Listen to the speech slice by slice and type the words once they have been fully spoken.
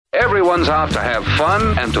Everyone's out to have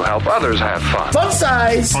fun and to help others have fun. Fun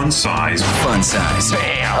size. Fun size. Fun size.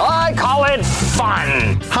 I call it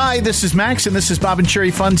fun. Hi, this is Max, and this is Bob and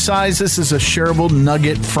Sherry Fun Size. This is a shareable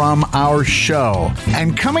nugget from our show.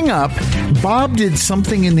 And coming up, Bob did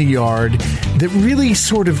something in the yard that really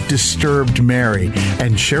sort of disturbed Mary.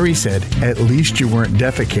 And Sherry said, at least you weren't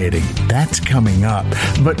defecating. That's coming up.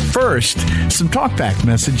 But first, some talkback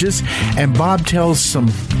messages, and Bob tells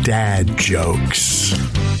some dad jokes.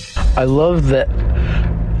 I love that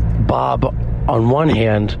Bob, on one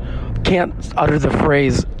hand, can't utter the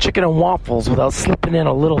phrase chicken and waffles without slipping in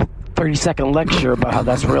a little 30-second lecture about how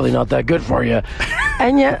that's really not that good for you.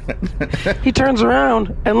 And yet, he turns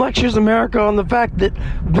around and lectures America on the fact that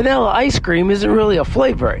vanilla ice cream isn't really a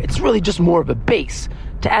flavor. It's really just more of a base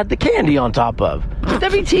to add the candy on top of.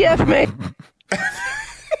 WTF, man.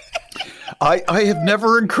 I have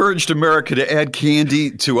never encouraged America to add candy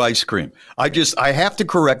to ice cream. I have to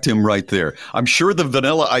correct him right there. I'm sure the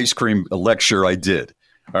vanilla ice cream lecture I did.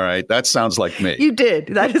 All right. That sounds like me. You did.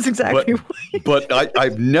 That is exactly right. But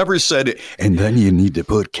I've never said it. And then you need to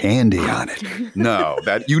put candy on it. No,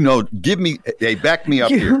 back me up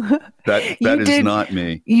here. That is not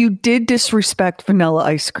me. You did disrespect vanilla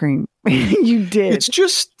ice cream. You did. It's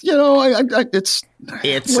just, it's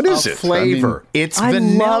what is it? Flavor. It's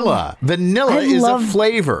vanilla. Vanilla is a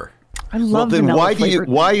flavor. I love vanilla. Then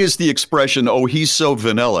why is the expression, oh, he's so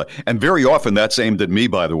vanilla? And very often that's aimed at me,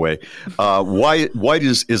 by the way. Why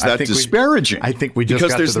is that disparaging? I think we just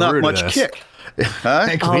got to the root of this. Because there's not much kick. Huh?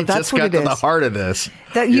 We just got to the heart of this.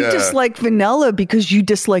 That you dislike vanilla because you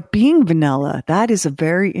dislike being vanilla. That is a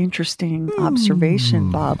very interesting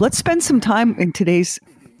observation, Bob. Let's spend some time in today's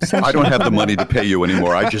session. I don't have the money to pay you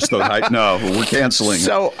anymore. I just thought, no, we're canceling.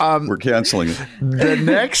 So we're canceling it. The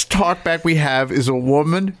next talkback we have is a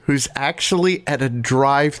woman who's actually at a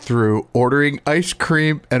drive-thru ordering ice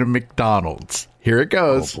cream at a McDonald's. Here it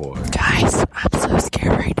goes. Oh, boy. Guys, I'm so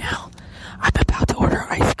scared right now. I'm about to order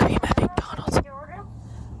ice cream at McDonald's.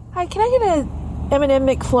 Hi, can I get a M&M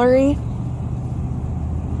McFlurry?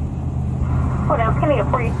 Hold on, can I get it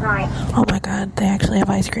for you tonight? Oh my God, they actually have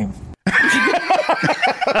ice cream.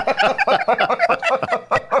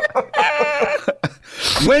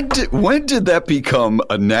 When did that become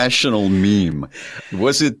a national meme?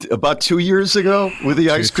 Was it about 2 years ago with the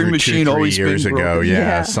ice cream machine always being broken? 2 years ago?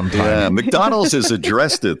 Yeah, sometime. Yeah, McDonald's has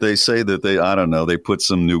addressed it. They say that they put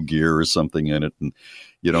some new gear or something in it, and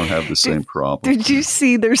you don't have the same problem. Did you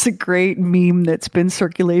see? There's a great meme that's been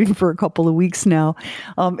circulating for a couple of weeks now.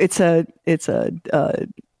 It's a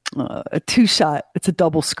two-shot. It's a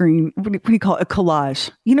double screen. What do you call it? A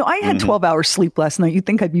collage. I had 12 hours sleep last night. You'd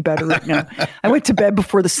think I'd be better right now. I went to bed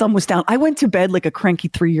before the sun was down. I went to bed like a cranky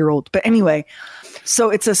 3-year-old. But anyway,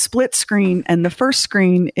 so it's a split screen, and the first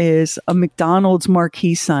screen is a McDonald's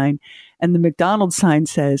marquee sign, and the McDonald's sign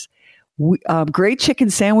says, great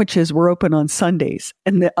chicken sandwiches were open on Sundays.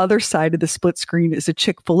 And the other side of the split screen is a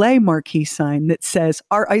Chick-fil-A marquee sign that says,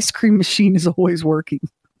 our ice cream machine is always working.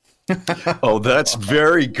 Oh, that's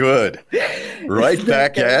very good. Right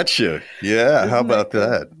back at you. Yeah. How about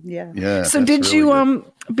that? Yeah. So did you,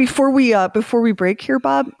 before we break here,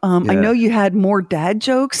 Bob, I know you had more dad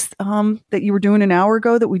jokes that you were doing an hour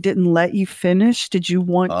ago that we didn't let you finish. Did you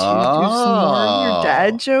want to do some more of your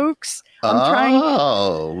dad jokes?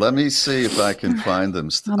 Let me see if I can find them.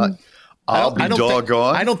 I'll be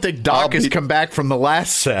doggone. I don't think Doc has come back from the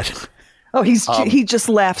last set. Oh, he just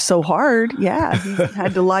laughed so hard. Yeah, he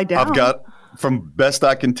had to lie down. I've got, from best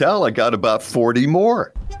I can tell, I got about 40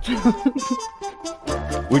 more.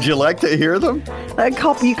 Would you like to hear them? A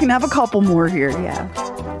couple. You can have a couple more here. Yeah.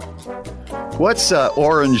 What's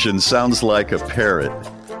orange and sounds like a parrot?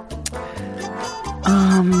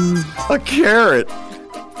 A carrot.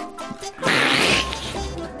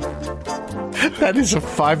 That is a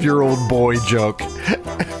 5-year-old boy joke.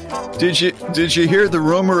 Did you hear the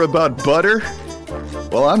rumor about butter?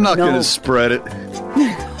 Well, I'm not going to spread it. Do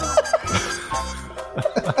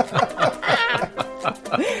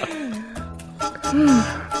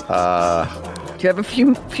you have a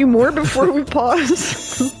few more before we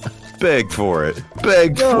pause? Beg for it.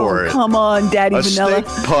 Beg for it. Come on, Daddy Vanilla. A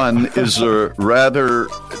steak pun is a rather...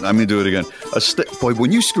 Let me do it again. Boy,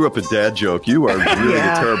 when you screw up a dad joke, you are really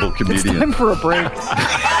a terrible comedian. It's time for a break.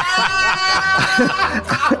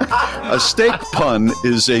 A steak pun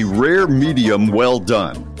is a rare medium well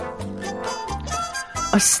done.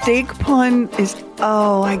 A steak pun is...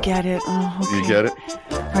 Oh, I get it. Oh, okay. You get it?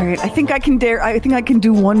 All right. I think I can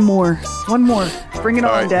do one more. One more. Bring it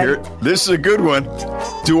on, Dad. This is a good one.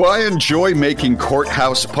 Do I enjoy making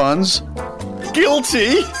courthouse puns?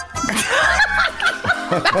 Guilty.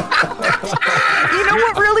 You know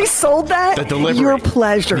what really sold that? The delivery. Your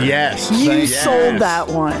pleasure. Yes. You sold that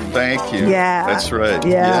one. Thank you. Yeah. That's right.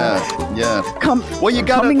 Yeah. Yeah. Well, you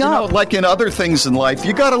gotta, like in other things in life,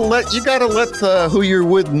 you gotta let who you're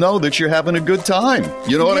with know that you're having a good time.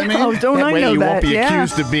 You know what I mean? Oh, don't That I way know you that? won't be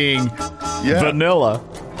accused of being vanilla.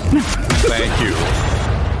 Thank you.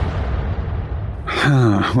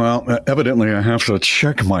 Well, evidently I have to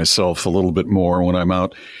check myself a little bit more when I'm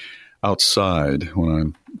outside,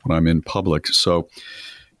 when I'm in public. So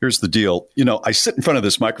here's the deal. I sit in front of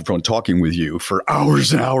this microphone talking with you for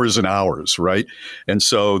hours and hours and hours, right? And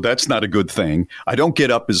so that's not a good thing. I don't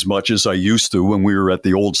get up as much as I used to when we were at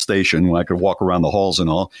the old station, when I could walk around the halls and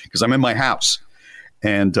all, because I'm in my house.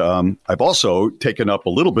 And I've also taken up a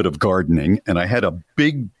little bit of gardening, and I had a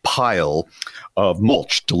big pile of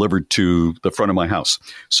mulch delivered to the front of my house.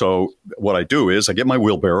 So what I do is I get my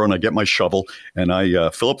wheelbarrow and I get my shovel and I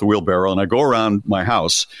fill up the wheelbarrow and I go around my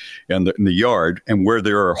house and in the yard, and where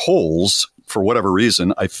there are holes, for whatever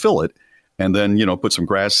reason, I fill it and then, put some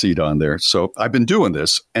grass seed on there. So I've been doing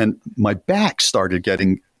this, and my back started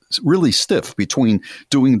getting really stiff between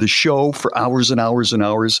doing the show for hours and hours and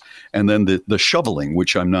hours and then the shoveling,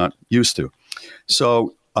 which I'm not used to.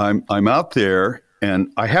 So I'm out there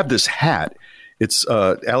and I have this hat. It's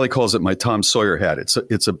Allie calls it my Tom Sawyer hat.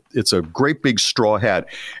 It's a great big straw hat,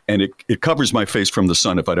 and it covers my face from the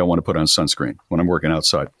sun if I don't want to put on sunscreen when I'm working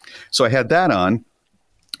outside. So I had that on,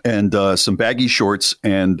 and some baggy shorts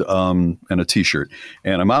and a t-shirt,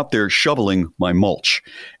 and I'm out there shoveling my mulch,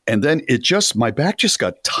 and then my back just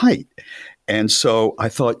got tight, and so I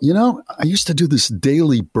thought, I used to do this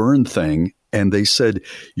daily burn thing, and they said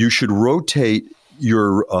you should rotate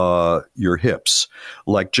your hips,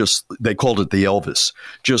 they called it the Elvis.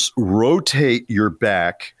 Just rotate your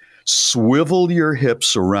back, swivel your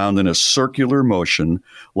hips around in a circular motion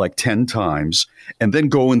like 10 times, and then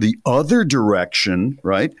go in the other direction,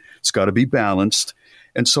 right? It's got to be balanced.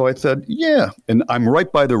 And so I thought, yeah. And I'm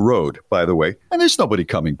right by the road, by the way, and there's nobody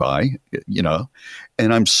coming by,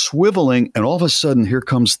 and I'm swiveling, and all of a sudden, here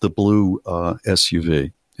comes the blue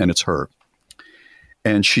SUV, and it's her.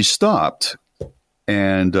 And she stopped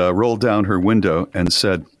and rolled down her window and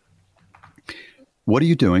said, "What are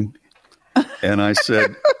you doing?" And I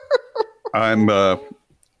said, I'm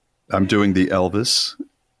doing the Elvis,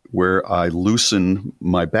 where I loosen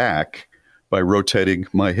my back by rotating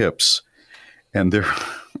my hips. And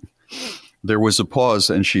there was a pause,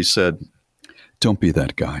 and she said, "Don't be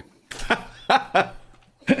that guy."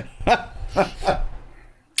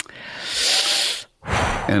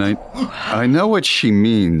 And I know what she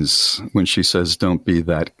means when she says, "Don't be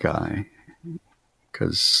that guy,"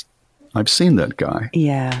 because I've seen that guy.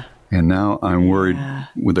 Yeah. And now I'm worried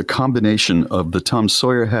with a combination of the Tom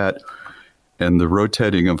Sawyer hat and the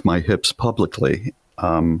rotating of my hips publicly.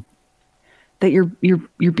 That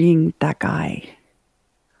you're being that guy.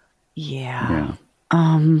 Yeah.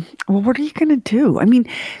 Well, what are you going to do? I mean,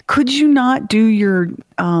 could you not do your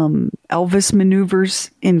Elvis maneuvers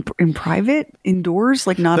in private, indoors,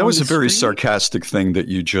 like not? That on was the a very street? sarcastic thing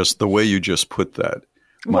the way you just put that.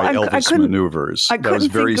 My Elvis maneuvers. That was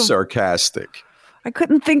very sarcastic. I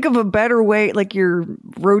couldn't think of a better way. Like I'm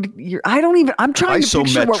trying to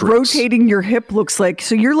picture what rotating your hip looks like.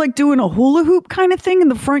 So you're like doing a hula hoop kind of thing in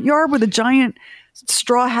the front yard with a giant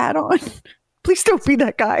straw hat on. Please don't be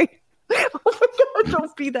that guy. Oh my God,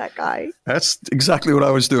 don't be that guy. That's exactly what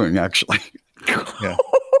I was doing, actually. Yeah.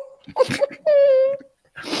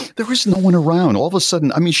 There was no one around. All of a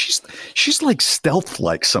sudden, I mean, she's like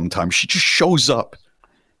stealth-like sometimes. She just shows up.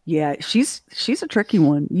 Yeah, she's a tricky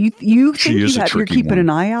one. You think you're keeping an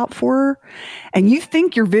eye out for her, and you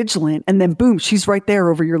think you're vigilant, and then boom, she's right there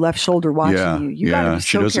over your left shoulder watching you. You gotta be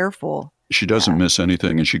so careful. She doesn't miss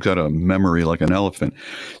anything, and she's got a memory like an elephant.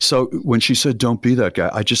 So when she said, "Don't be that guy,"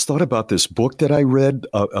 I just thought about this book that I read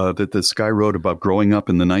that this guy wrote about growing up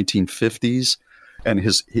in the 1950s. And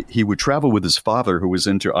he would travel with his father, who was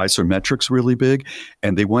into isometrics really big,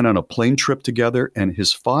 and they went on a plane trip together, and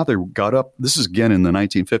his father got up, this is again in the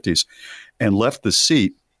 1950s, and left the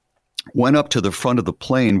seat, went up to the front of the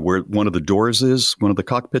plane where one of the doors is, one of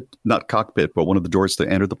the not cockpit, but one of the doors to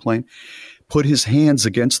enter the plane, put his hands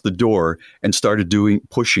against the door and started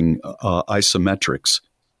pushing isometrics.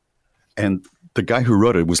 And the guy who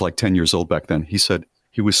wrote it was like 10 years old back then. He said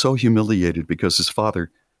he was so humiliated because his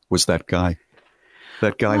father was that guy.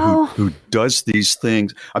 That guy who does these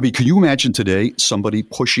things. I mean, can you imagine today somebody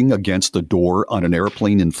pushing against the door on an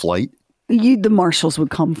airplane in flight? The marshals would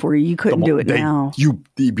come for you. You couldn't do it now. You'd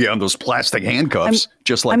be on those plastic handcuffs,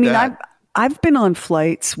 just like that. I've been on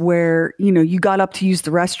flights where, you got up to use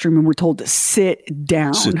the restroom and were told to sit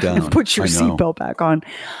down. And put your seatbelt back on.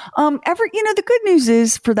 The good news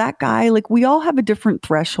is for that guy, like we all have a different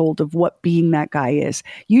threshold of what being that guy is.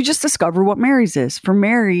 You just discover what Mary's is. For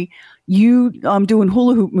Mary, you doing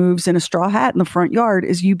hula hoop moves in a straw hat in the front yard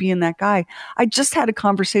is you being that guy. I just had a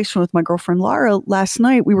conversation with my girlfriend Laura last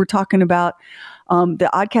night. We were talking about the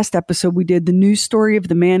Oddcast episode we did, the news story of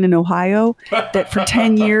the man in Ohio that for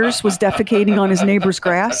 10 years was defecating on his neighbor's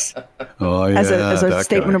grass as a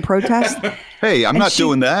statement of protest. Hey, I'm not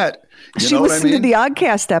doing that. She listened to the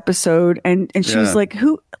Oddcast episode and she was like,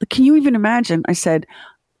 "Who can you even imagine?" I said,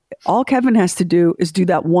 "All Kevin has to do is do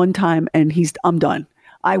that one time and I'm done.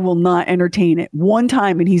 I will not entertain it. One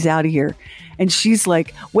time and he's out of here." And she's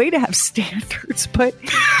like, "Way to have standards." But,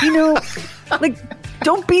 like,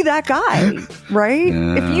 don't be that guy, right?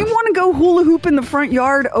 Yeah. If you want to go hula hoop in the front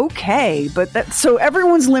yard, okay. But so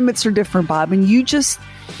everyone's limits are different, Bob. And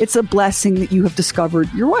it's a blessing that you have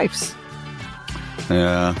discovered your wife's.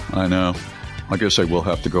 Yeah, I know. I guess I will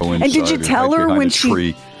have to go inside. And did you tell her when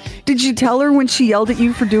she... Did you tell her when she yelled at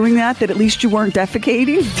you for doing that at least you weren't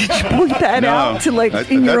defecating? Did you point that out to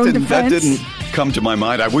in your own defense? That didn't come to my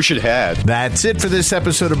mind. I wish it had. That's it for this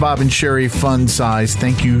episode of Bob and Sherry Fun Size.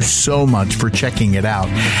 Thank you so much for checking it out.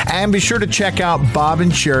 And be sure to check out Bob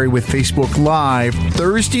and Sherry with Facebook Live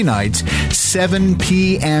Thursday nights, 7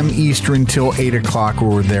 p.m. Eastern till 8 o'clock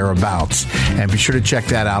or thereabouts. And be sure to check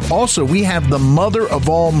that out. Also, we have the Mother of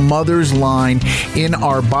All Mothers line in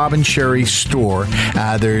our Bob and Sherry store.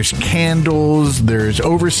 There's candles, there's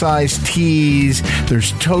oversized tees,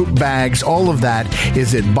 there's tote bags. All of that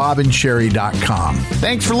is at bobandsherry.com.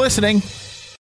 Thanks for listening.